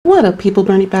What up, people?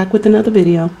 Bernie back with another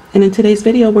video, and in today's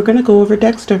video we're going to go over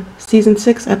Dexter, Season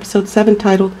 6, Episode 7,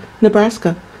 titled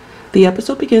Nebraska. The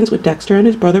episode begins with Dexter and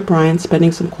his brother Brian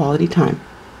spending some quality time.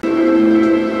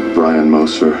 Brian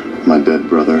Moser, my dead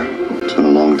brother. It's been a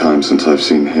long time since I've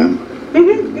seen him.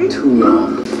 Too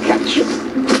long. Catch.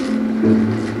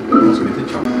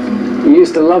 You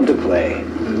used to love to play.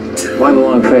 Why the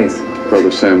long face? Brother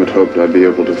Sam had hoped I'd be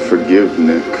able to forgive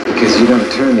Nick. Because you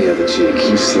don't turn the other cheek,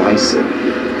 you slice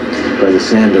it. Brother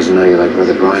Sam doesn't know you like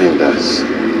Brother Brian does.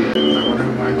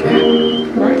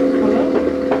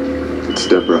 It's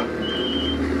Deborah.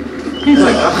 He's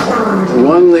like, the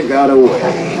one that got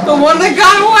away. The one that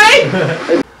got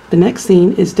away? The next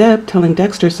scene is Deb telling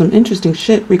Dexter some interesting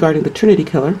shit regarding the Trinity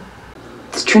killer.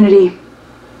 It's Trinity.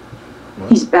 What?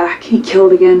 He's back. He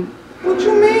killed again. What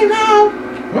you mean, how?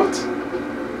 What?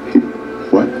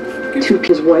 What? To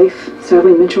his wife,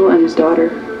 Sally Mitchell, and his daughter,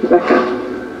 Rebecca.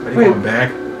 Are you going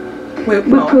back? Wait,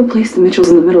 Whitpro placed the Mitchells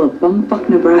in the middle of bumfuck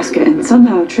Nebraska, and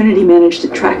somehow Trinity managed to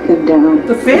track them down.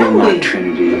 The family! Not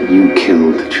Trinity. You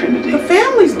killed Trinity. The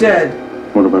family's dead.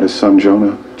 What about his son,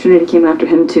 Jonah? Trinity came after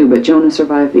him too, but Jonah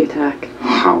survived the attack.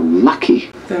 How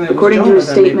lucky. According to his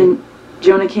statement,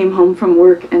 Jonah came home from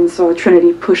work and saw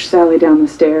Trinity push Sally down the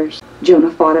stairs.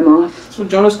 Jonah fought him off. So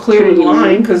Jonah's clearly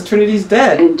lying because Trinity's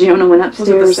dead. And Jonah went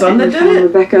upstairs and found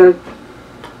Rebecca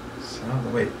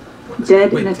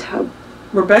dead in a tub.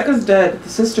 Rebecca's dead. The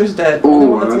sister's dead. Oh, the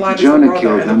one that's alive Jonah is the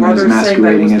killed brother. And the him brother and is is saying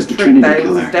that it was masquerading as the the trick, that Trinity it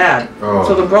was his killer. dad. Oh.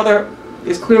 So the brother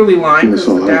is clearly lying because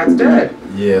the dad's dead.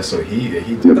 Yeah, so he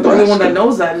did. The only one that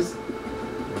knows that is...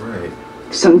 Right.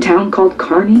 Some town called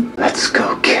Kearney? Let's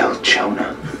go kill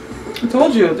Jonah. I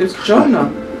told you, it's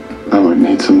Jonah. I might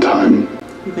need some time.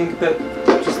 You think that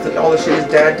just that all the shit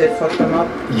his dad did fucked him up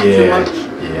too Yeah. much?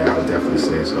 Yeah, I would definitely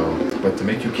say so. But to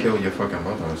make you kill your fucking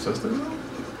mother and sister?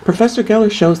 Professor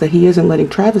Geller shows that he isn't letting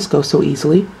Travis go so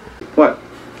easily. What?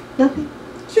 Nothing.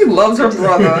 She loves her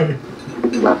brother.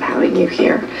 Love having you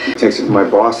here. Texted my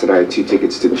boss that I had 2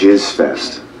 tickets to Jizz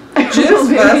Fest.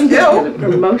 Jizz Fest, yo.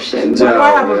 Promotion. So I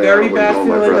have a very bad all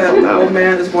my feeling breath that on the that old one.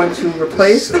 man is going to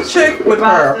replace the chick with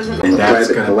her. And that's Glad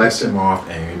to gonna collect piss him off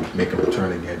and make him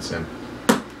turn against him.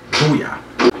 Booyah.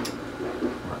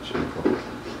 Watch him.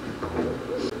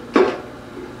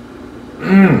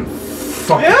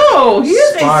 Fuck. Ew, he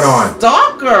is Spot a on.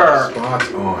 stalker.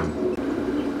 Spot on.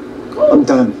 I'm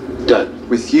done. Done.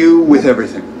 With you, with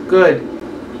everything. Good.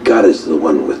 God is the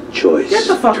one with choice. Get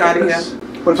the fuck out of here.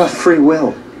 What about free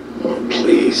will? Oh,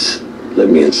 please, let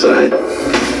me inside.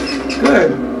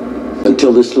 Good.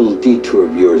 Until this little detour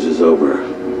of yours is over,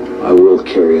 I will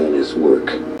carry on his work.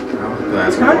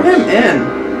 Turn him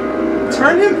in.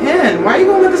 Turn him in. Why are you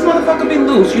gonna let this motherfucker be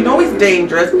loose? You know he's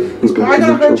dangerous. He's probably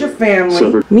gonna hurt your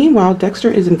family. Meanwhile, Dexter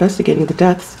is investigating the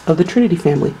deaths of the Trinity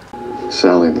family.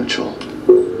 Sally Mitchell.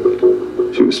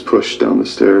 She was pushed down the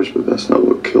stairs, but that's not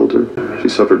what killed her. She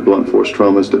suffered blunt force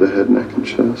traumas to the head, neck, and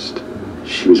chest.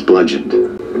 She was bludgeoned.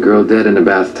 A girl dead in a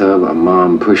bathtub, a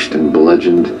mom pushed and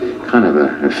bludgeoned. Kind of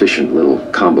an efficient little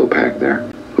combo pack there.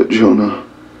 But Jonah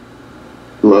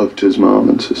loved his mom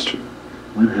and sister.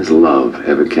 When has love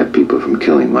ever kept people from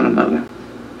killing one another?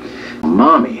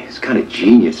 Mommy is kind of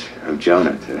genius of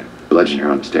Jonah to bludgeon her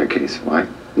on the staircase. Why?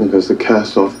 Because the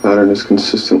cast-off pattern is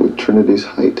consistent with Trinity's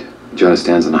height. Jonah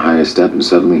stands on the highest step and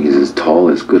suddenly he's as tall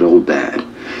as good old dad.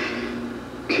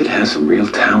 Kid has some real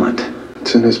talent.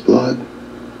 It's in his blood.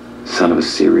 Son of a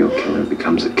serial killer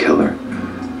becomes a killer.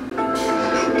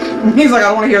 He's like, I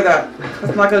don't want to hear that.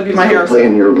 That's not gonna be my hair. Play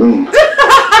in your room.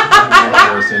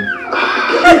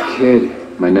 Kid,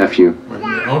 my nephew.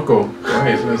 My uncle. Go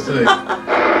ahead, let's say.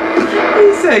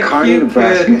 He said, Kearney, cute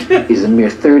Nebraska kid. is a mere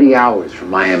 30 hours from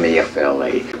Miami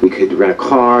FLA. We could rent a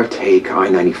car, take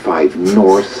I-95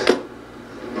 north.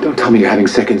 Don't tell me you're having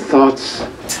second thoughts.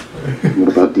 What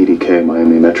about DDK?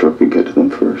 Miami Metro could get to them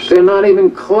first. They're not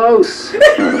even close. When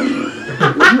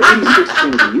you're 86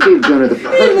 Trinity, you gave Jonah the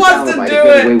perfect wants to alibi do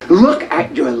get it. away. Look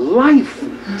at your life.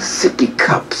 Sippy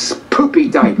cups, poopy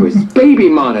diapers, baby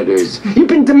monitors. You've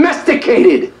been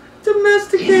domesticated. You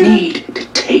Domesticated. need to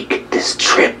take this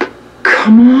trip.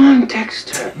 Come on,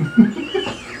 Dexter.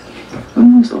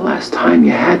 When was the last time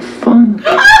you had fun?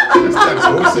 That's that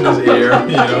voice in his ear,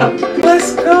 you know.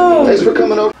 Let's go. Thanks for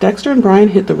coming over. Dexter and Brian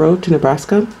hit the road to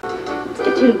Nebraska. Let's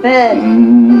get you to bed.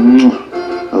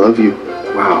 I love you.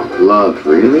 Wow, love,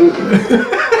 really?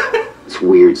 It's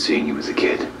weird seeing you as a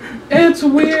kid. It's Go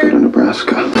to weird.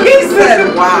 Nebraska. He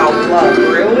said, wow, love,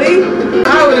 really?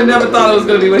 I would have never thought it was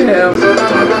gonna be with him.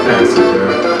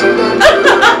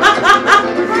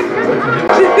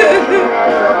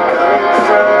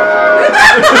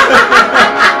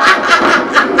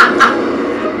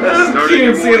 That's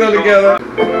cute, seeing them together.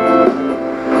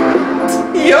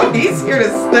 Yo, he's here to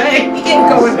stay. He ain't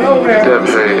going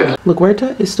nowhere.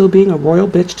 LaGuerta is still being a royal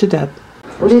bitch to death.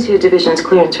 What is your division's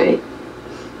clearance rate?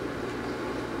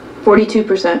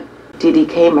 42%.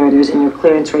 DDK murders and your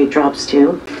clearance rate drops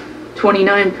to?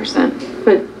 29%.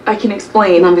 But I can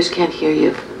explain. Numbers can't hear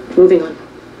you. Moving on.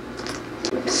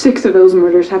 6 of those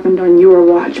murders happened on your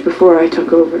watch before I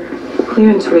took over.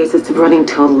 Clearance rates, it's a running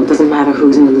total. It doesn't matter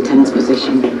who's in the lieutenant's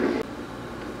position.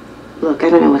 Look, I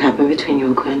don't know what happened between you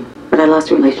and Quinn, but I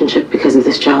lost a relationship because of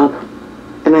this job.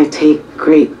 And I take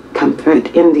great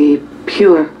comfort in the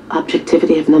pure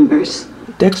objectivity of numbers.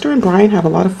 Dexter and Brian have a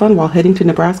lot of fun while heading to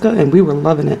Nebraska, and we were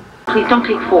loving it. Please don't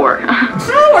take 4.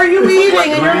 How are you eating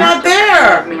and you're not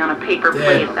there? Me on a paper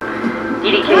plate.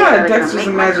 God, Dexter's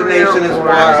imagination is I was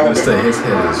wild. gonna say his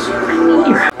head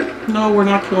is. No, we're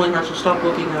not killing her, so stop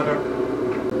looking at her.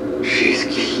 She's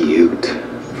cute.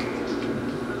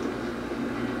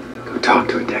 Go talk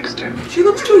to her, Dexter. She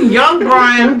looks too young,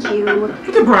 Brian. Thank you.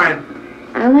 Look at Brian.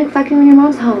 I don't like fucking when your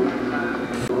mom's home.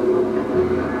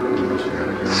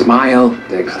 Smile,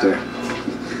 Dexter.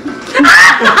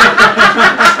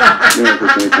 If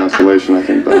there's any consolation, I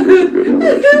think boundaries are good in a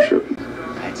relationship.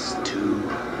 That's too.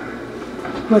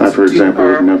 I, for example,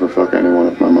 would never fuck anyone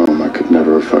with my mom. I could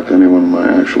never have fucked anyone when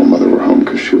my actual mother were home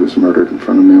because she was murdered in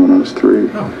front of me when I was 3.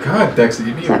 Oh God, Dexter,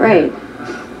 you mean? Is that right?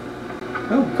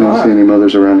 Oh, I don't see any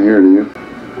mothers around here, do you?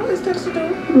 What is Dexter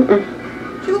doing?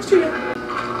 She looks too young.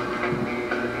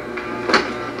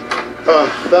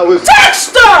 That was...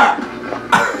 Dexter!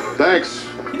 Thanks.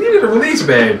 You needed a release,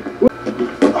 babe. I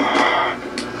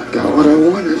got what I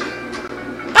wanted.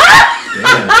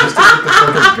 Damn, just to get the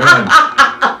fucking gun.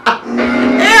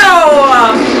 Ew!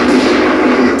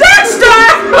 Dexter!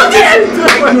 Look at him!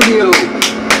 You.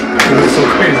 It's so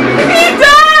crazy, man. He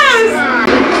does!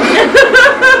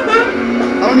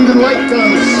 I don't even like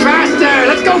guns. Faster!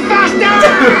 Let's go faster!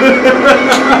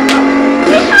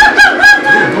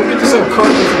 Don't get yourself caught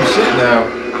in some shit now.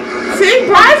 See,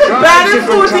 Brian's a bad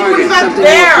influence even when he's not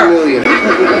there.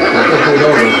 Pulled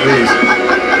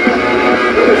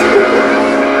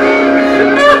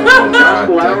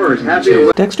over,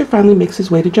 please. Dexter finally makes his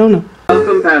way to Jonah.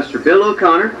 Welcome, Pastor Bill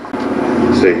O'Connor.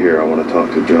 Stay here. I want to talk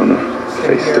to Jonah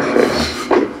face to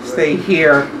face. Stay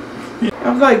here.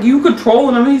 I was like, you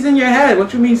controlling him, he's in your head.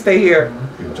 What you mean stay here?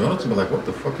 Jonah's gonna be like, what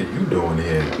the fuck are you doing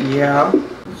here? Yeah.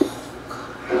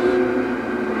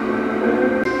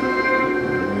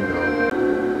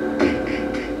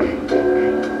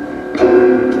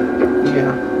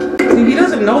 Yeah. See, he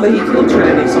doesn't know that he killed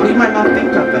Trinity, so he might not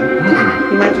think nothing.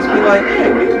 He might just be like,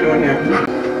 hey, what are you doing here?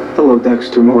 Hello,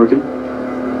 Dexter Morgan.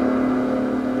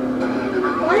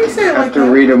 Why do you say it like After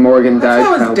that? Rita Morgan died, That's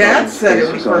how his Kyle dad Butler's said it face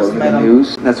when he was all first over met the him.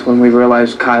 news. That's when we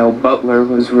realized Kyle Butler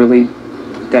was really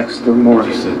Dexter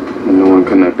Morgan. And no one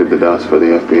connected the dots for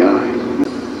the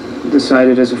FBI.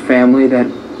 Decided as a family that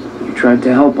you tried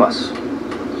to help us.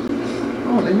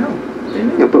 Oh, they know. They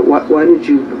know. Yeah, but why did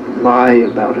you lie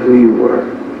about who you were?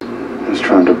 I was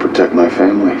trying to protect my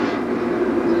family.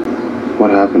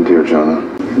 What happened here, Jonah?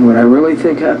 What I really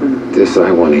think happened? This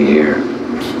I want to hear.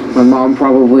 My mom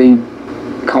probably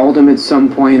called him at some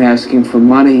point asking for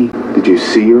money. Did you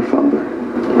see your father?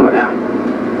 Oh, yeah.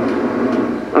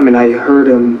 I mean, I heard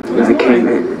him when I came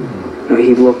in. You know,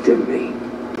 he looked at me.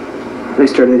 I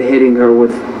started hitting her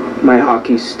with my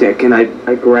hockey stick, and I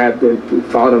grabbed it and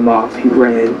fought him off. He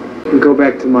ran. We go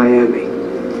back to Miami.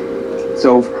 It's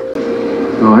over.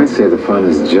 Oh, I'd say the fun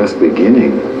is just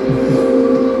beginning.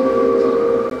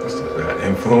 That's a bad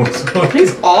influence.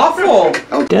 He's awful.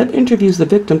 Deb interviews the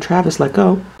victim Travis let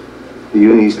go. The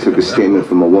unis took a statement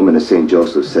from a woman at St.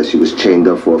 Joseph. Says she was chained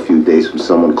up for a few days from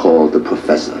someone called the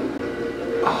professor.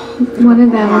 One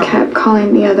of them kept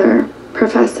calling the other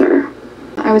professor.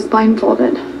 I was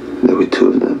blindfolded. There were 2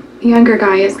 of them. The younger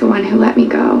guy is the one who let me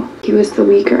go. He was the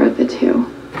weaker of the 2.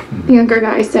 The younger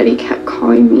guy said he kept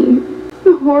calling me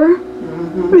the whore.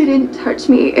 They didn't touch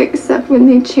me except when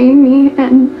they chained me,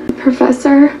 and the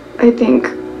professor, I think,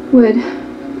 would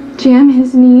jam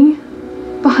his knee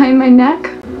behind my neck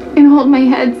and hold my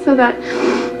head so that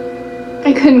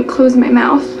I couldn't close my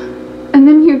mouth. And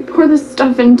then he would pour the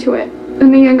stuff into it.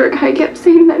 And the younger guy kept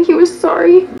saying that he was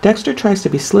sorry. Dexter tries to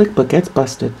be slick but gets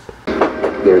busted.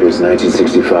 There it is,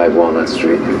 1965 Walnut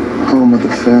Street. Home of the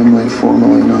family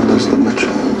formerly known as the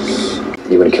Mitchells.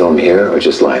 You gonna kill him here or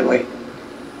just lie in wait?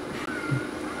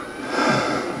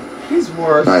 He's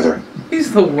worse. Neither.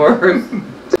 He's the worst.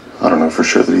 I don't know for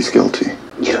sure that he's guilty.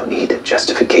 You don't need a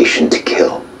justification to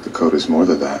kill. The code is more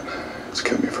than that. It's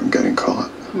kept me from getting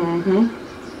caught.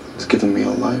 It's given me a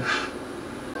life.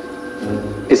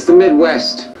 It's the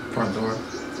Midwest. Front door.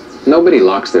 Nobody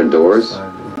locks their doors.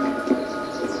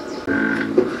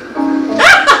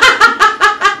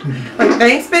 Like,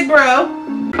 thanks, big bro.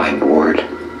 I'm bored.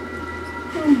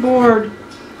 I'm bored.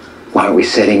 Why are we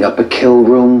setting up a kill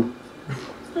room?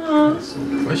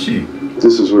 Where's she?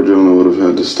 This is where Jonah would have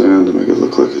had to stand to make it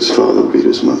look like his father beat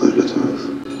his mother to death.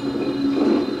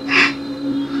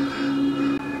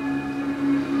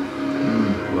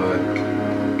 Blood.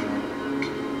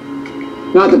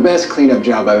 Not the best cleanup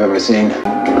job I've ever seen.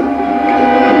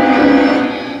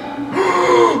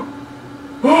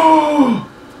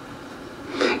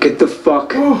 Get the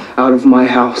fuck out of my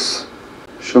house.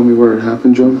 Show me where it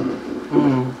happened, Jonah.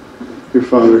 Your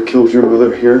father killed your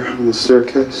mother here on the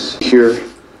staircase. Here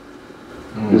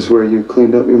is where you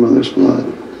cleaned up your mother's blood.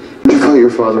 When you cut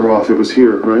your father off, it was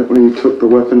here, right? When you took the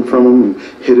weapon from him and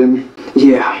hit him?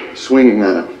 Yeah. Swinging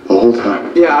at him the whole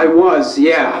time. Yeah, I was,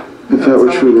 yeah. If that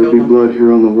were true, there'd be blood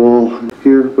here on the wall.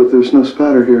 Here, but there's no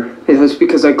spatter here. Yeah, that's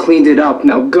because I cleaned it up.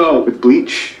 Now go. With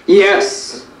bleach?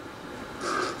 Yes.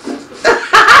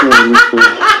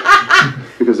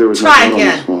 Because there was no blood on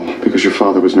this wall. Because your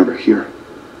father was never here.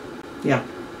 Yeah.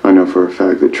 I know for a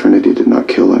fact that Trinity did not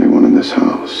kill anyone in this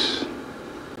house.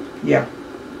 Yeah.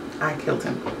 I killed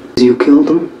him. You killed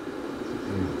him?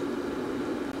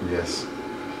 Yes.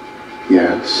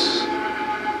 Yes.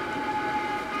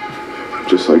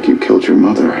 Just like you killed your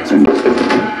mother. And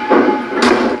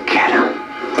get him.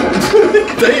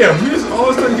 Damn, we just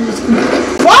always thought he was.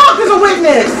 Fuck is a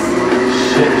witness!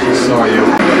 Shit, she saw you. I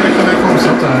come back home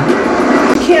sometime.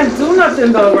 You can't do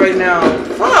nothing though right now.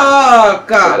 Fuck!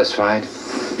 Satisfied?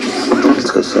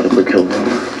 let's go set up a kill room.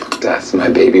 That's my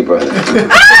baby brother. What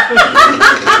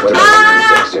about you,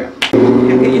 Dexter?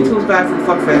 You get your tools back from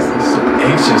Fuckfest. He's so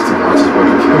anxious to watch his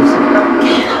brother kill someone.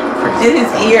 In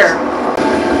his ear. I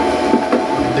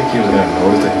think he was gonna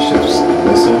notice that his ship's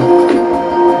missing.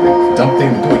 Like, dumb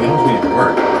thing to do. He knows we need to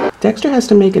work. Dexter has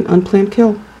to make an unplanned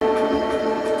kill.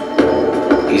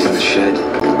 He's in the shed.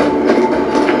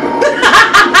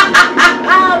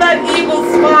 That evil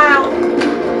smile.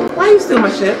 Why you steal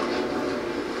my shit?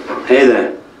 Hey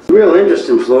there. Real interest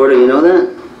in Florida, you know that?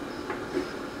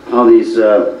 All these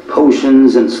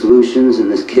potions and solutions in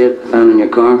this kit found in your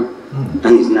car. And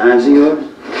these knives of yours.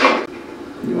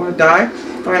 You want to die?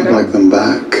 I'd like them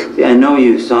back. Yeah, I know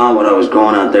you saw what I was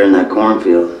growing out there in that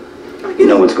cornfield. You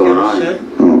know what's going on. I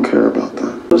don't care about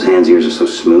that. Those hands of yours are so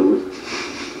smooth.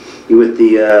 You with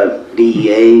the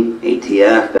DEA,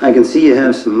 ATF. I can see you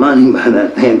have some money by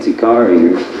that fancy car of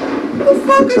yours. Who the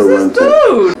fuck is this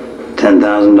dude?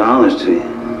 $10,000 to you.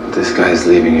 This guy's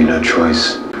leaving you no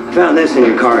choice. I found this in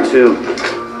your car too.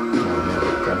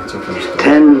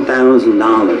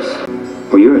 $10,000.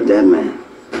 Well, you're a dead man.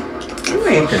 You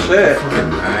ain't shit.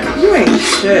 You ain't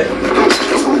shit.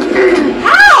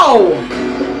 Ow!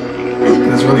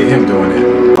 That's really him doing it.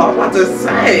 I was about to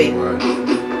say.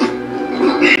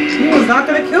 He was not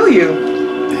gonna kill you. He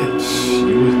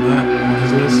was not on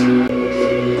his list.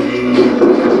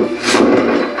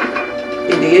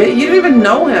 Idiot. You didn't even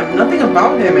know him. Nothing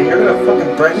about him, and you're gonna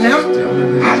fucking threaten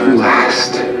him? At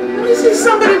last. Let me see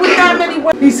somebody with that many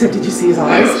weapons. He said, did you see his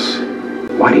eyes?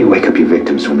 Why do you wake up your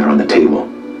victims when they're on the table?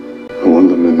 I want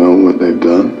them to know what they've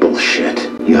done. Bullshit.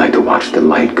 You like to watch the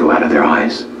light go out of their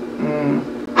eyes.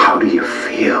 How do you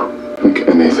feel? Like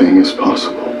anything is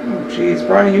possible. Oh, jeez,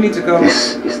 Brian, you need to go.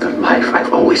 This is the life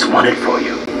I've always wanted for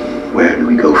you. Where do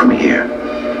we go from here?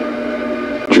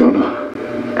 Jonah.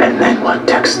 And then what,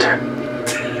 Dexter?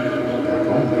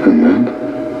 And then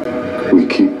we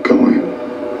keep going.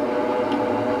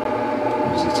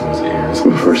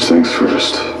 But first things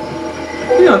first.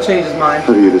 You don't change his mind.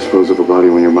 How do you dispose of a body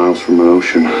when you're miles from the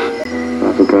ocean? I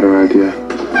have a better idea.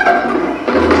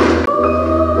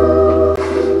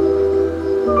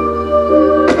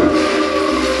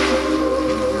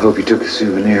 Hope you took a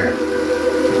souvenir.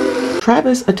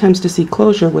 Travis attempts to seek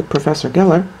closure with Professor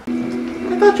Geller.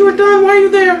 I thought you were done. Why are you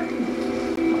there?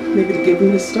 Maybe to give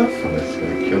him his stuff?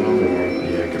 Kill him or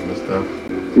give him his stuff.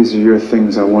 These are your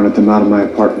things. I wanted them out of my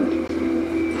apartment.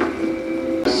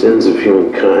 Sins of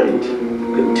humankind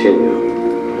continue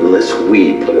unless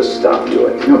we put a stop to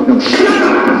it. No. Shut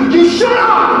up! You shut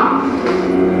up!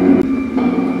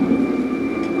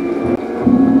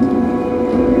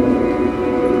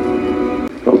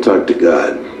 I'll talk to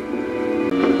God.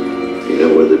 You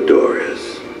know where the door is.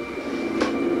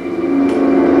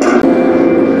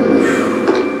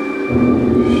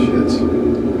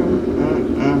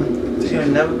 She had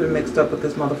never been mixed up with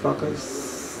this motherfucker.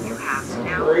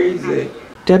 Crazy.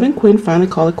 Deb and Quinn finally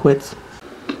call it quits.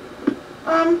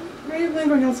 Why are you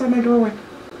lingering outside my doorway?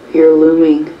 You're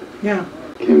looming. Yeah.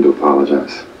 Came to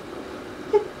apologize.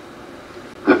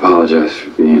 I apologize apologize for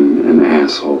being an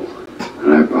asshole.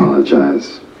 And I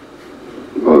apologize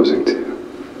for posing to.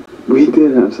 We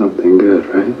did have something good,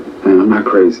 right? And I'm not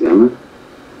crazy, am I?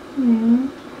 Mm.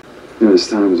 There's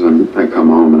times when I come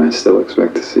home and I still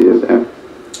expect to see you there.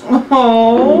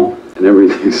 Oh. And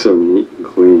everything's so neat and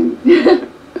clean.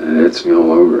 And it hits me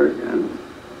all over again.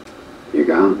 You're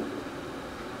gone.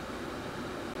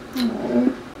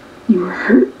 Oh. You were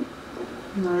hurt.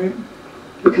 Right.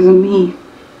 Because of me.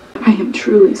 I am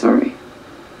truly sorry.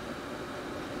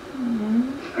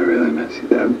 I really miss you,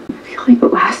 Deb. I feel like the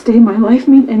last day my life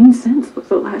made any sense was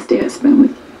the last day I spent with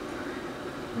you.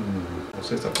 We'll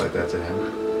say stuff like that to him.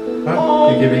 Oh,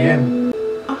 you're giving in.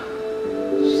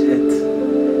 Shit.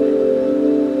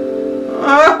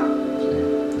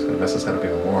 It's gonna mess us up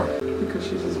even more. Because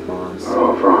she's his boss.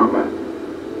 Oh, wrong, man.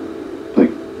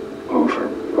 Like, over.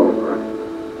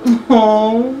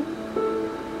 Oh.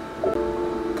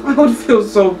 I would feel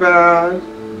so bad.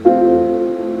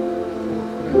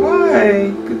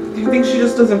 Why? Do you think she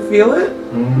just doesn't feel it?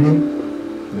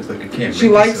 Mm-hmm. It's like you can't. She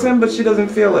likes him, but she doesn't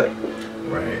feel it.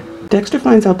 Right. Dexter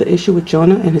finds out the issue with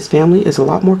Jonah and his family is a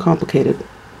lot more complicated.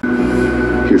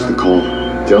 Here's the call.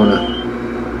 Jonah.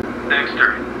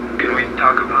 Dexter, can we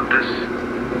talk about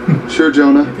this? Sure,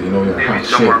 Jonah. You know you're Maybe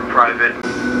somewhere private.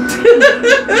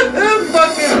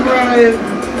 Fucking Brian.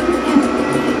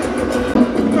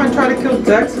 You might try to kill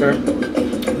Dexter.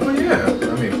 Oh yeah. I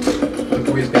mean, look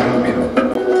where he's going to be though.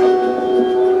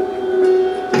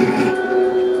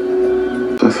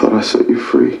 I thought I set you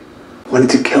free. Wanted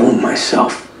to kill him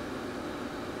myself.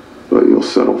 But you'll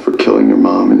settle for killing your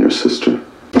mom and your sister.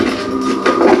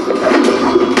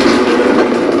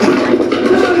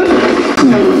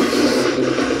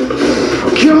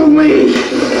 Kill me!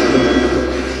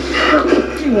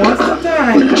 He wants to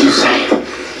die. What did you say?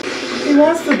 He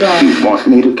wants to die. You want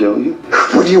me to kill you?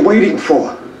 What are you waiting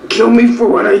for? Kill me for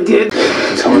what I did?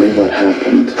 Tell me what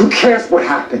happened. Who cares what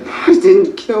happened? I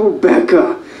didn't kill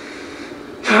Becca.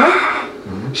 Huh?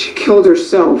 She killed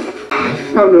herself. I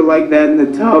found her like that in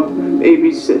the tub, my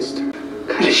baby sister.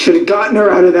 God, I should have gotten her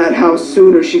out of that house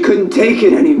sooner. She couldn't take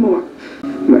it anymore.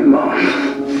 My mom.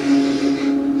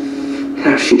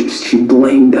 Now she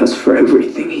blamed us for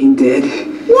everything he did.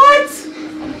 What?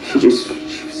 She was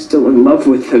still in love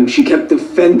with him. She kept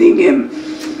defending him.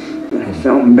 And I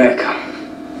found Becca.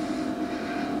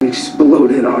 I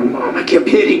exploded on Mom. I kept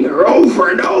hitting her over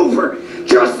and over,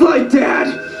 just like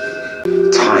Dad.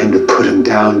 Time to put him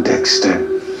down, Dexter.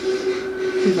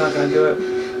 He's not gonna do it.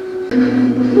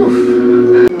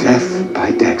 Death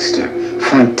by Dexter.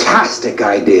 Fantastic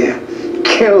idea.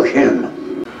 Kill him.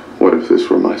 What if this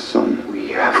were my son? We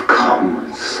have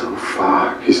come so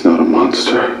far. He's not a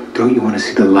monster. Don't you want to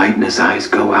see the light in his eyes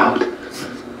go out?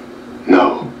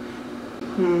 No.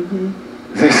 Mm-hmm.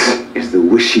 This is the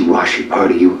wishy-washy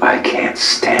part of you I can't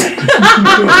stand.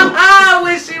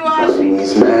 Wishy-washy.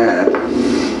 He's mad.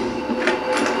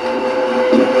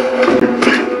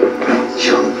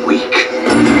 You're weak.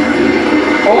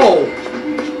 Oh.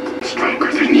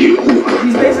 Stronger than you.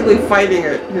 He's basically fighting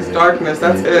it. His darkness.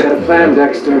 That's it. Got a plan,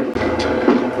 Dexter.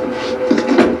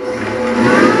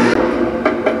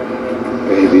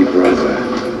 Baby brother.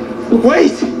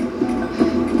 Wait!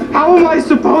 How am I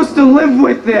supposed to live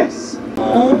with this?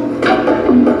 Oh.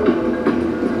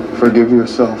 Forgive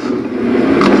yourself.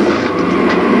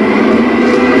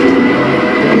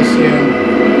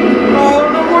 Oh,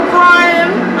 no more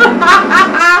crying.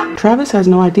 Travis has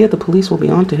no idea the police will be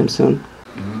onto him soon.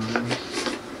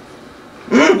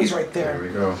 He's right there. There we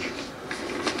go.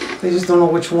 They just don't know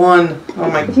which one. Oh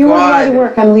my If you want to god. to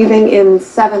work, I'm leaving in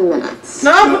 7 minutes.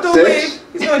 No, but don't leave.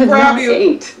 He's gonna grab you.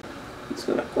 8. He's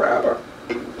gonna grab her.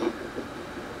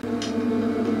 You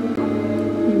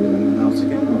in the house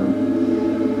again?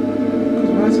 Because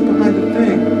why is it behind the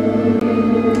thing?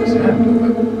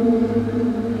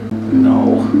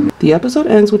 No. The episode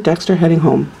ends with Dexter heading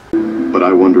home. But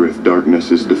I wonder if darkness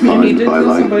is Maybe he defined did by kill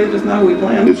light. somebody just now we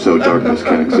planned. If so, darkness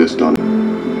can exist on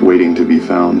waiting to be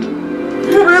found.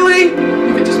 Really?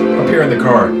 You could just appear in the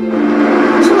car.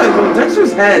 That's what I thought.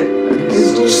 Dexter's head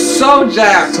is so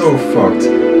jacked. So fucked.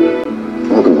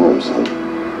 Welcome home, son.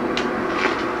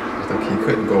 It's like he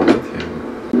couldn't go with him.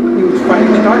 He was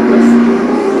fighting the darkness.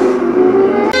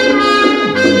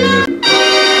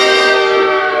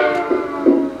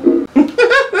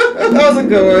 That was a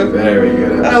good one. Very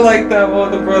good. I like that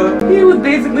one, the brother. He was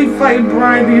basically fighting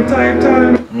Brian the entire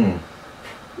time.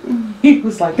 He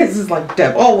was like, this is like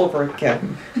Deb all over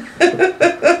again.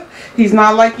 He's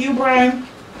not like you, Brian.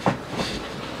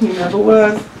 He never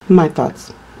was. My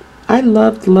thoughts. I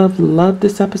loved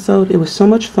this episode. It was so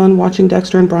much fun watching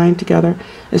Dexter and Brian together,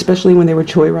 especially when they were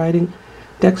joyriding.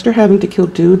 Dexter having to kill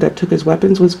dude that took his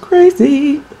weapons was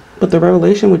crazy, but the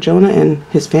revelation with Jonah and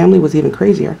his family was even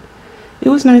crazier. It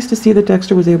was nice to see that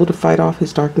Dexter was able to fight off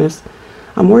his darkness.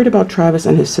 I'm worried about Travis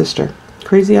and his sister.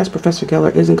 Crazy-ass Professor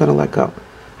Geller isn't going to let go.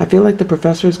 I feel like the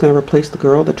professor is going to replace the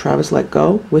girl that Travis let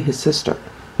go with his sister,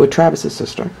 with Travis's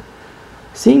sister.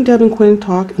 Seeing Deb and Quinn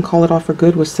talk and call it off for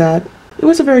good was sad. It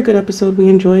was a very good episode we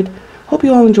enjoyed. Hope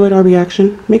you all enjoyed our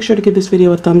reaction. Make sure to give this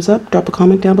video a thumbs up, drop a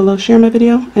comment down below, share my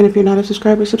video, and if you're not a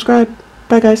subscriber, subscribe.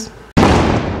 Bye guys.